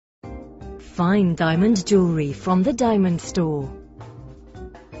Fine diamond jewelry from the Diamond Store.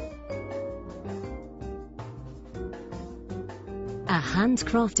 A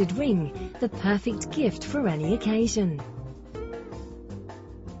handcrafted ring, the perfect gift for any occasion.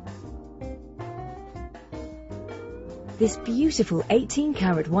 This beautiful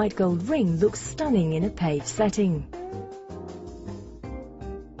 18-karat white gold ring looks stunning in a page setting.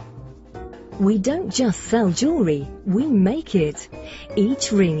 We don't just sell jewelry, we make it.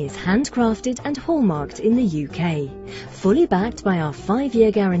 Each ring is handcrafted and hallmarked in the UK, fully backed by our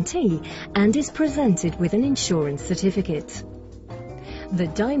 5-year guarantee, and is presented with an insurance certificate. The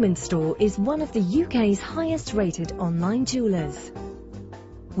Diamond Store is one of the UK's highest rated online jewellers.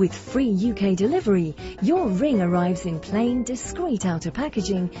 With free UK delivery, your ring arrives in plain, discreet outer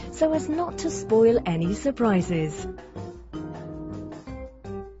packaging so as not to spoil any surprises.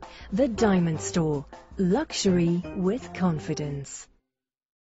 The Diamond Store. Luxury with confidence.